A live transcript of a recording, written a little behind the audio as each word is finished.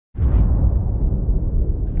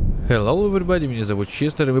Hello everybody, меня зовут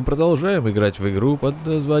Честер, и мы продолжаем играть в игру под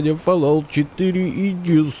названием Fallout 4 и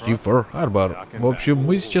Stiffer Harbor. В общем,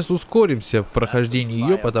 мы сейчас ускоримся в прохождении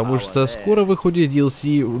ее, потому что скоро выходит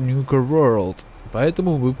DLC Nuclear World,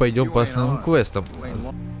 поэтому мы пойдем по основным квестам.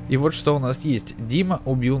 И вот что у нас есть. Дима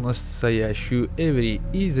убил настоящую Эвери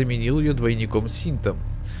и заменил ее двойником синтом.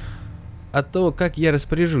 От того, как я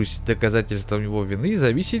распоряжусь доказательством его вины,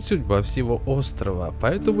 зависит судьба всего острова,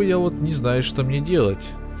 поэтому я вот не знаю, что мне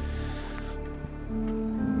делать.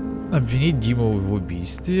 Обвинить Диму в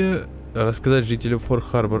убийстве, рассказать жителю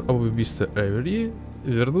Форт-Харбор об убийстве Эвери,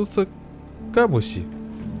 вернуться к Амуси.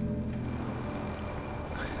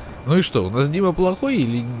 Ну и что, у нас Дима плохой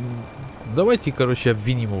или... Давайте, короче,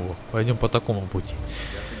 обвиним его. Пойдем по такому пути.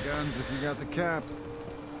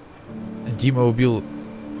 Дима убил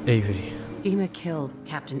Эвери. Dima killed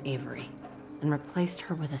Captain Avery and replaced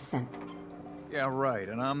her with a synth. Yeah, right,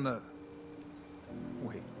 and I'm the...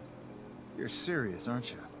 Wait, you're serious,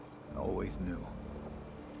 aren't you? I always knew.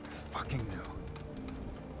 I fucking knew.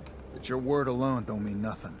 But your word alone don't mean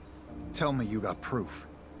nothing. Tell me you got proof.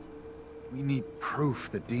 We need proof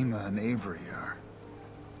that Dima and Avery are...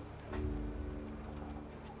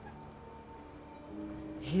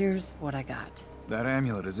 Here's what I got. That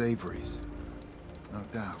amulet is Avery's. No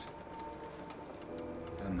doubt.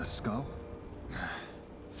 And the skull?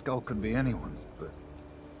 Skull could be anyone's, but...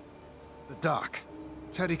 The doc.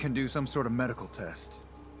 Teddy can do some sort of medical test.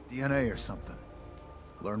 DNA or something.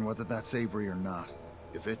 Learn whether that's Avery or not.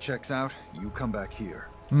 If it checks out, you come back here.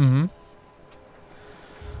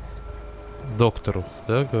 Доктору,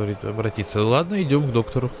 да, говорит, обратиться. Ладно, идем к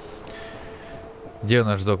доктору. Где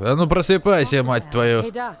наш доктор? А ну просыпайся, мать твою.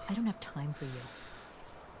 Hey, Doc, I don't have time for you.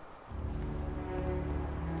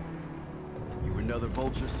 You another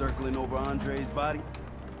vulture circling over Andre's body?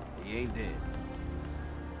 He ain't dead.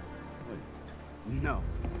 Wait, no.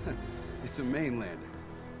 It's a mainlander.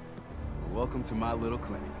 Welcome to my little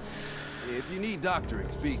clinic. If you need doctoring,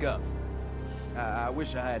 speak up. I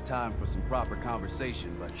wish I had time for some proper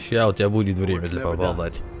conversation, but... Ща у тебя будет время для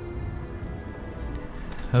поболтать.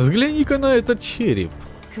 Взгляни-ка на этот череп.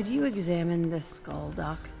 Could you examine this skull,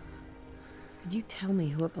 Doc? Could you tell me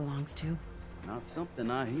who it belongs to? Not something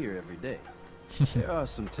I hear every day. There are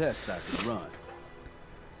some tests I could run.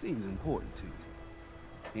 Seems important to you.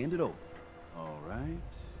 Hand it over. All right.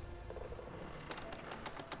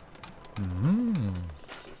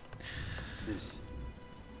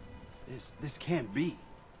 This can't be.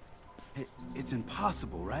 It's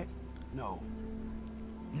impossible, right? No.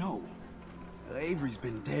 Avery's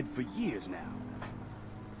been dead for years now.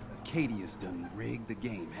 Acadia's done rigged the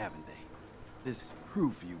game, haven't they? This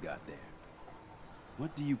proof you got there.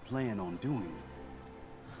 What do you plan on doing with it?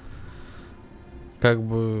 Как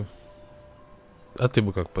бы... А ты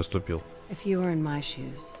бы как поступил? If you were in my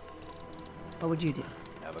shoes, what would you do?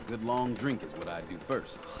 Have a good long drink is what I'd do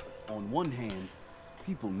first. On one hand,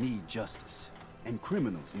 people need justice, and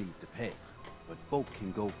criminals need to pay. But folk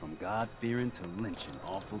can go from God-fearing to lynching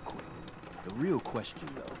awful quick. The real question,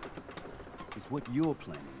 though, is what you're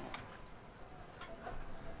planning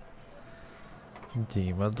on.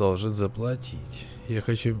 Дима должен заплатить. Я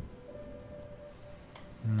хочу...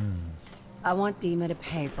 I want Dima to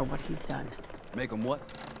pay for what he's done. Make him what?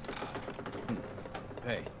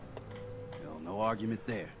 Pay. No argument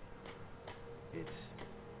there. It's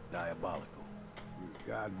diabolical.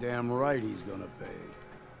 You're goddamn right he's gonna pay.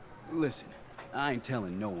 Listen, I ain't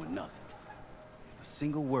telling no one nothing. If a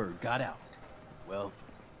single word got out, well,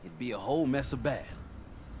 it'd be a whole mess of bad.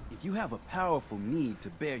 If you have a powerful need to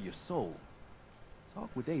bare your soul,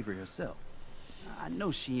 talk with Avery herself. I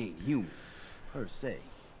know she ain't human, per se.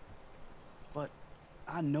 But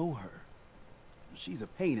I know her. She's a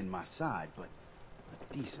pain in my side, but a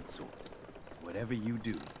decent sort. Whatever you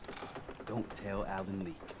do, don't tell Alan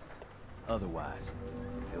Lee. Otherwise,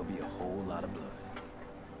 there'll be a whole lot of blood.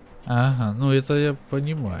 Ага, ну это я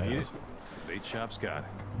понимаю.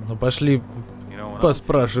 Ну пошли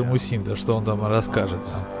поспрашиваем у Синта, что он там расскажет.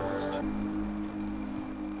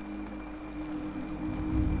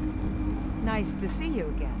 Nice to see you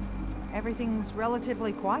again. Everything's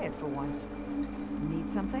relatively quiet for once. Need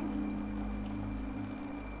something?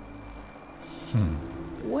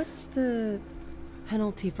 What's the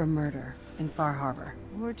penalty for murder in Far Harbor?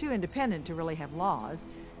 We're too independent to really have laws,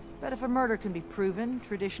 but if a murder can be proven,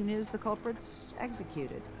 tradition is the culprit's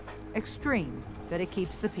executed. Extreme, but it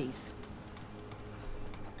keeps the peace.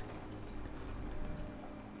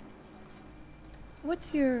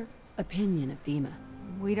 What's your opinion of Dima?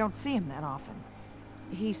 We don't see him that often.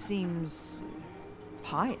 He seems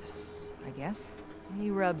pious, I guess. He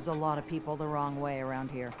rubs a lot of people the wrong way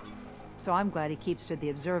around here. so I'm glad he keeps to the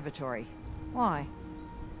observatory. Why?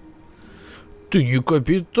 Ты не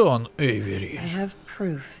капитан Эйвери. I have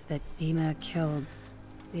proof that Dima killed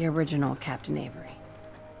the original Captain Avery.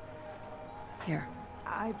 Here.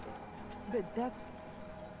 But that's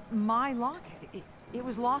my locket. It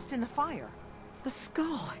was lost in a fire. The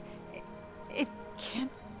skull. It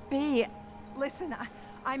can't be. Listen,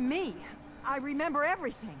 I'm me. I remember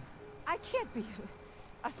everything. I can't be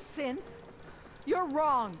a synth. You're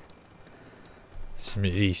wrong.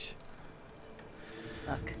 Смирись.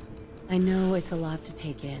 Look, I know it's a lot to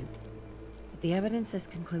take in, but the evidence is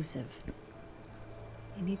conclusive.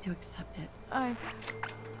 You need to accept it.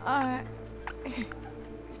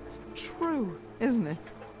 It's true, isn't it?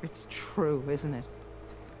 It's true, isn't it?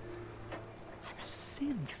 I'm a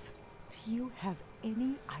synth. Do you have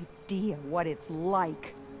any idea what it's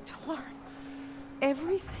like to learn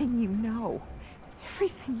everything you know,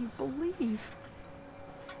 everything you believe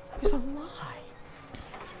is a lie?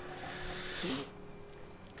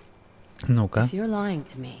 Ну-ка. If you're lying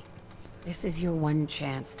to me, this is your one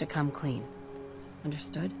chance to come clean.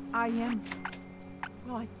 Understood? I am.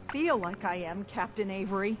 Well, I feel like I am, Captain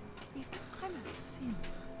Avery. If I'm a synth,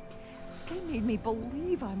 they made me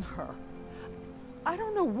believe I'm her. I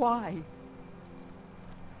don't know why.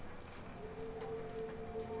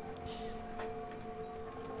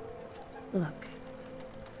 Look,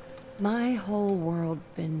 my whole world's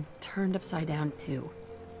been turned upside down too.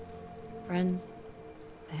 Friends,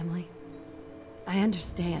 family. I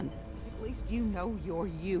understand. At least you know you're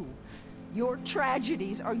you. Your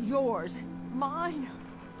tragedies are yours. Mine.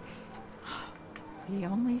 The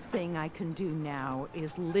only thing I can do now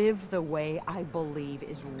is live the way I believe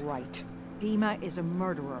is right. Dima is a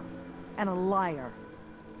murderer and a liar,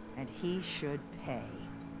 and he should pay.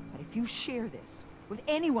 But if you share this with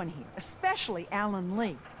anyone here, especially Alan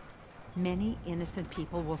Lee, many innocent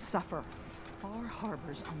people will suffer. Far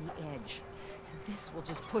Harbor's on the edge, and this will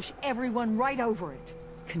just push everyone right over it.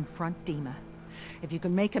 Confront Dima. If you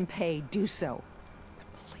can make him pay, do so. But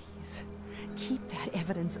please, keep that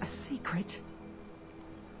evidence a secret.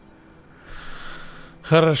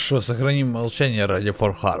 Хорошо, сохраним молчание ради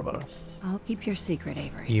Фор-Харбора. I'll keep your secret, И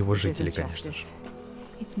Avery. его It жители, isn't конечно же. justice.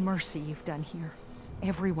 It's mercy you've done here.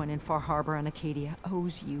 Everyone in Far Harbor and Acadia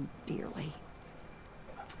owes you dearly.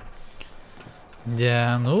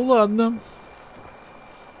 Да, ну ладно.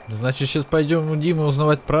 Значит, сейчас пойдем у Димы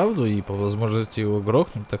узнавать правду и по возможности его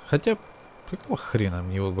грохнем. Так, хотя, какого хрена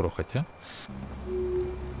мне его грохать, а?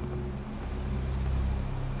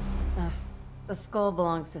 The skull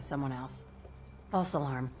belongs to someone else. False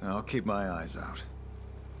alarm. I'll keep my eyes out.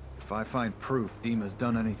 If I find proof Dima's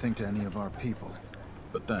done anything to any of our people.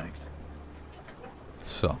 But thanks.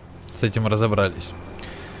 Все, с этим разобрались.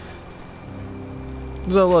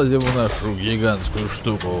 Залазим в нашу гигантскую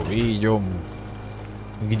штуку и идем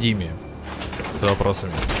к Диме с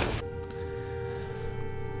вопросами.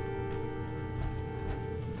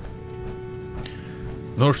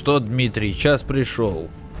 Ну что, Дмитрий, час пришел.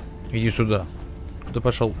 Иди сюда. Куда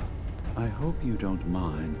пошел? I hope you don't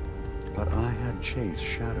mind, but I had Chase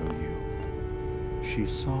shadow you. She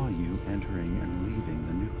saw you entering and leaving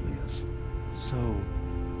the nucleus. So,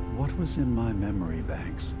 what was in my memory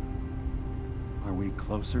banks? Are we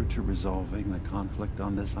closer to resolving the conflict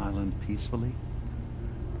on this island peacefully?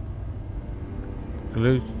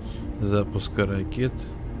 Ключ запуска ракет.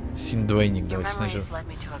 Син-двойник. Your Давайте memories сначала. led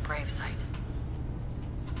me to a gravesite.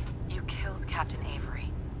 You killed Captain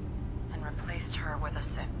Avery and replaced her with a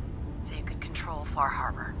synth so you could control Far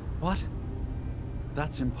Harbor. What?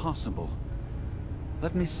 That's impossible.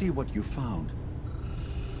 Let me see what you found.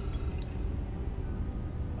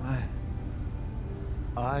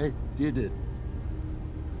 I did it.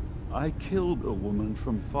 I killed a woman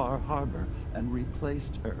from Far Harbor and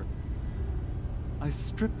replaced her. I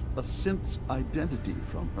stripped a synth's identity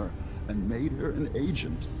from her and made her an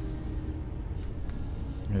agent.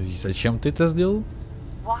 И зачем ты это сделал?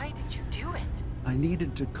 Why did you do it? I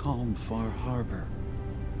needed to calm Far Harbor.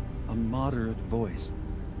 A moderate voice.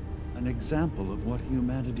 An example of what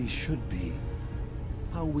humanity should be.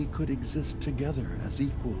 How we could exist together as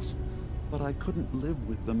equals. But I couldn't live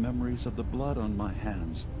with the memories of the blood on my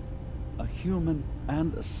hands. A human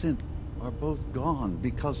and a synth are both gone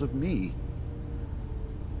because of me.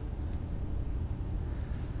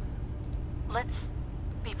 Let's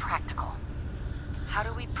be practical. How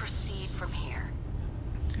do we proceed from here?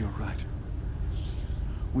 You're right.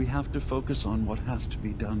 We have to focus on what has to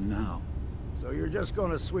be done now. So you're just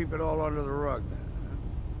gonna sweep it all under the rug then,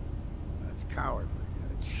 huh? That's cowardly.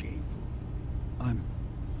 That's shameful. I'm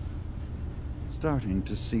starting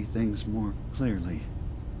to see things more clearly.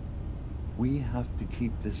 We have to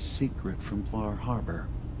keep this secret from Far Harbor.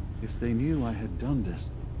 If they knew I had done this,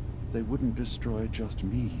 they wouldn't destroy just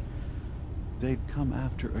me. They'd come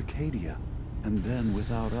after Acadia, and then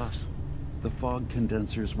without us, the fog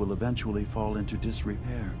condensers will eventually fall into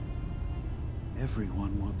disrepair.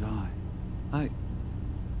 Everyone will die. I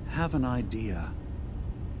have an idea.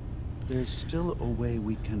 There's still a way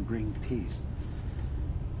we can bring peace.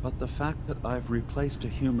 But the fact that I've replaced a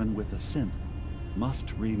human with a synth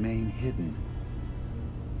must remain hidden.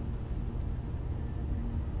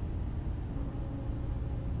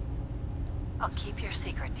 I'll keep your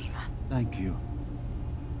secret, Dima. Thank you.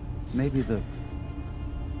 Maybe the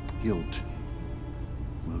guilt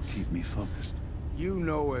will keep me focused. You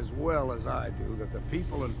know as well as I do that the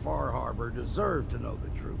people in Far Harbor deserve to know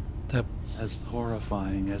the truth. As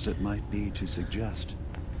horrifying as it might be to suggest,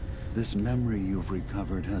 this memory you've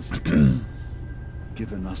recovered has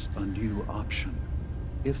given us a new option.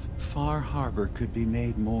 If Far Harbor could be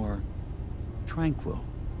made more tranquil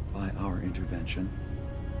by our intervention,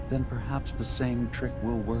 then perhaps the same trick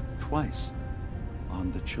will work twice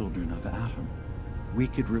on the children of Atom. We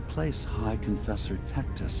could replace High Confessor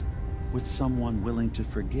Tectus with someone willing to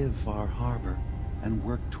forgive Far Harbor and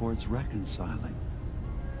work towards reconciling.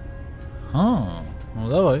 Ну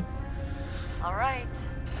давай. All right.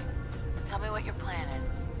 Tell me what your plan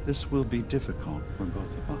is. This will be difficult for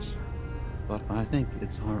both of us, but I think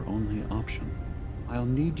it's our only option. I'll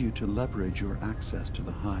need you to leverage your access to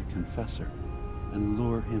the High Confessor and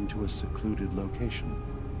lure him to a secluded location.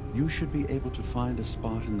 You should be able to find a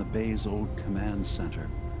spot in the bay's old command center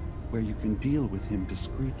where you can deal with him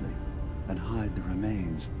discreetly and hide the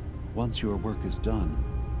remains. Once your work is done,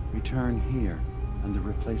 return here and the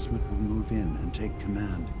replacement will move in and take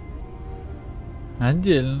command.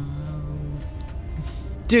 Отдельно.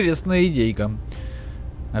 Интересная идейка.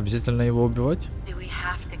 Обязательно его убивать? Do we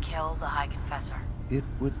have to kill the High Confessor? It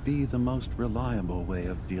would be the most reliable way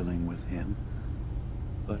of dealing with him.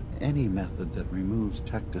 But any method that removes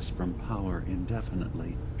Tectus from power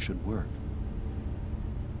indefinitely should work.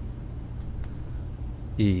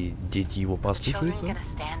 И дети его The children послушаются? gonna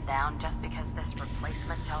stand down just because this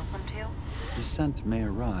replacement tells them to? Dissent may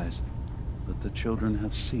arise, but the children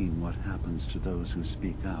have seen what happens to those who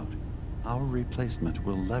speak out. Our replacement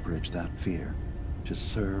will leverage that fear to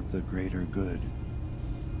serve the greater good.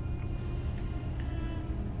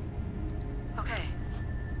 Okay.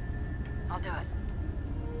 I'll do it.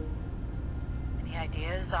 Any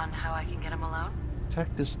ideas on how I can get him alone?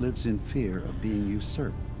 Tectus lives in fear of being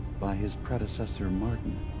usurped by his predecessor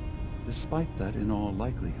Martin. Despite that, in all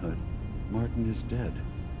likelihood, Martin is dead.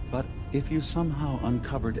 But if you somehow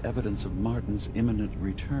uncovered evidence of Martin's imminent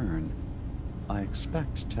return, I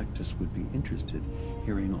expect Tectus would be interested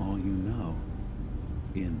hearing all you know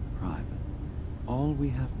in private. All we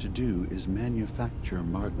have to do is manufacture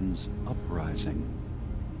Martin's uprising.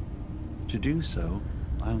 To do so,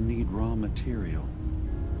 I'll need raw material.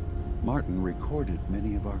 Martin recorded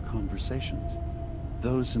many of our conversations.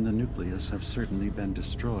 Those in the nucleus have certainly been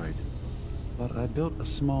destroyed, but I built a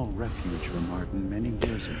small refuge for Martin many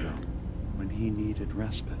years ago when he needed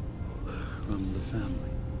respite from the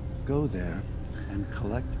family. Go there and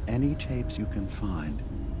collect any tapes you can find.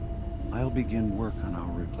 I'll begin work on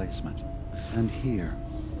our replacement. And here,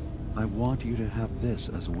 I want you to have this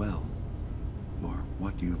as well, for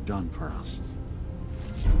what you've done for us.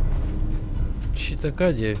 Щит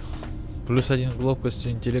Акадии. +1 к ловкости,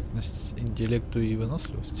 интеллекту и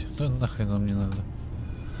выносливости. Ну нахрен нам не надо.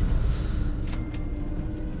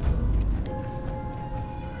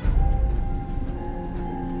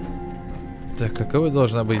 Так, какова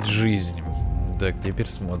должна быть жизнь? Так, теперь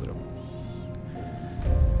смотрим.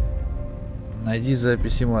 Найди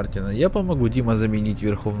записи Мартина. Я помогу Дима заменить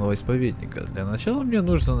Верховного Исповедника. Для начала мне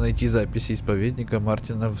нужно найти записи Исповедника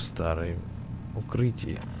Мартина в старой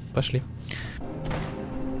укрытии. Пошли.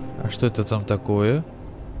 А что это там такое?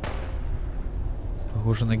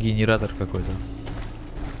 Похоже на генератор какой-то.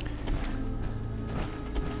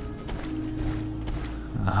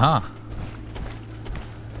 Ага.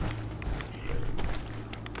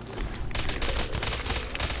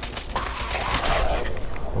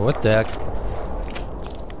 Вот так.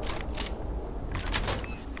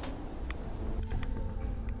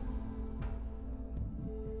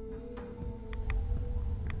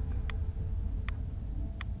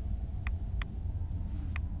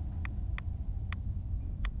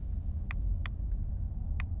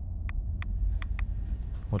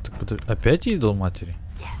 Вот так опять идол матери?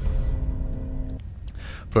 Yes.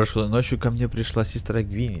 Прошлой ночью ко мне пришла сестра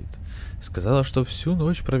Гвинет. Сказала, что всю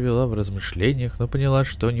ночь провела в размышлениях, но поняла,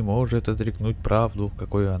 что не может отрекнуть правду,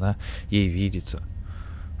 какой она ей видится.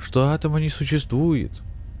 что атома не существует.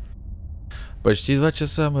 Почти 2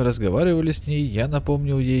 часа мы разговаривали с ней, я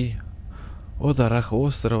напомнил ей о дарах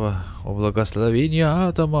острова, о благословении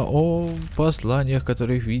атома, о посланиях,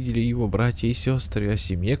 которых видели его братья и сестры, о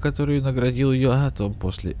семье, которую наградил ее атом.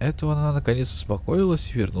 После этого она наконец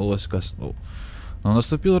успокоилась и вернулась ко сну. Но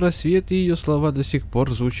наступил рассвет, и ее слова до сих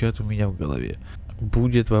пор звучат у меня в голове.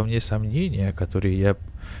 Будет во мне сомнения, которые я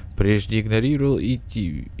прежде игнорировал, и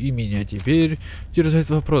меня теперь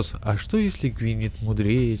терзает вопрос, а что если Гвинет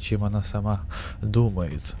мудрее, чем она сама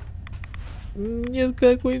думает? Нет,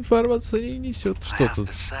 какой информации не несет. Что тут?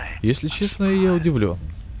 Если честно, я удивлен.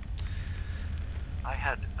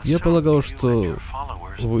 Я полагал, что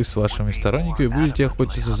вы с вашими сторонниками будете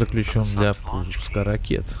охотиться за ключом для пуска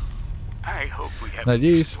ракет.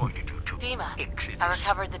 Надеюсь...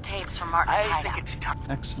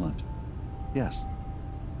 Excellent. Yes.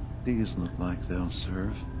 These look like they'll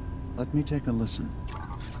serve. Let me take a listen.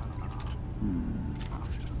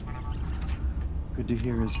 Good to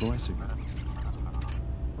hear his voice again.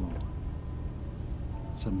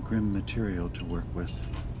 Some grim material to work with.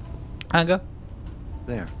 Ага.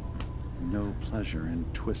 There. No pleasure in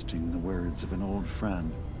twisting the words of an old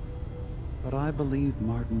friend. But I believe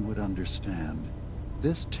Martin would understand.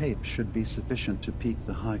 This tape should be sufficient to pique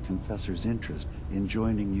the High Confessor's interest in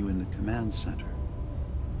joining you in the command center.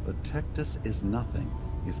 But Tectus is nothing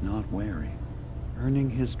if not wary. Earning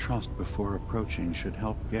his trust before approaching should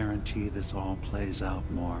help guarantee this all plays out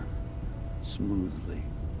more smoothly.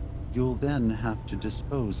 You'll then have to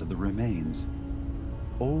dispose of the remains.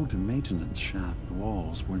 Old maintenance shaft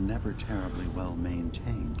walls were never terribly well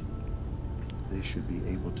maintained. They should be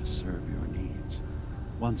able to serve your needs.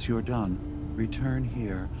 Once you're done, return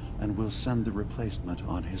here and we'll send the replacement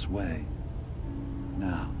on his way.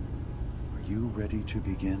 Now, are you ready to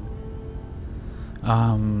begin?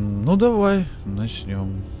 Ну давай,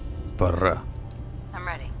 начнем. Пора. I'm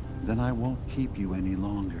ready. Then I won't keep you any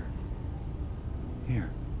longer. Here,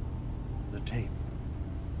 the tape.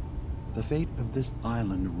 The fate of this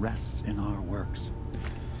island rests in our works.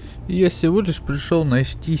 Я всего лишь пришел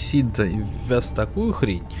найти синта и ввез такую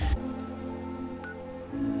хрень.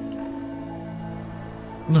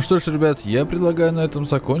 Ну что ж, ребят, я предлагаю на этом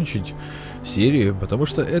закончить серию, потому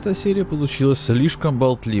что эта серия получилась слишком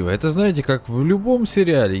болтливой. Это, знаете, как в любом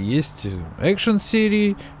сериале есть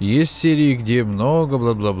экшн-серии, есть серии, где много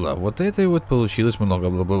бла-бла-бла. Вот этой вот получилось много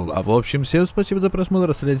бла-бла-бла. В общем, всем спасибо за просмотр,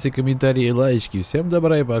 оставляйте комментарии и лайки. Всем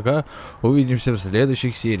добра и пока. Увидимся в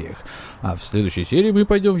следующих сериях. А в следующей серии мы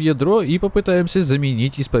пойдем в ядро и попытаемся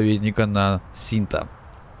заменить исповедника на синта.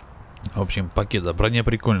 В общем, покеда. Броня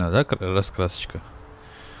прикольная, да, раскрасочка?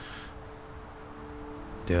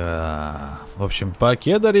 Да. В общем,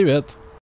 покеда, ребят.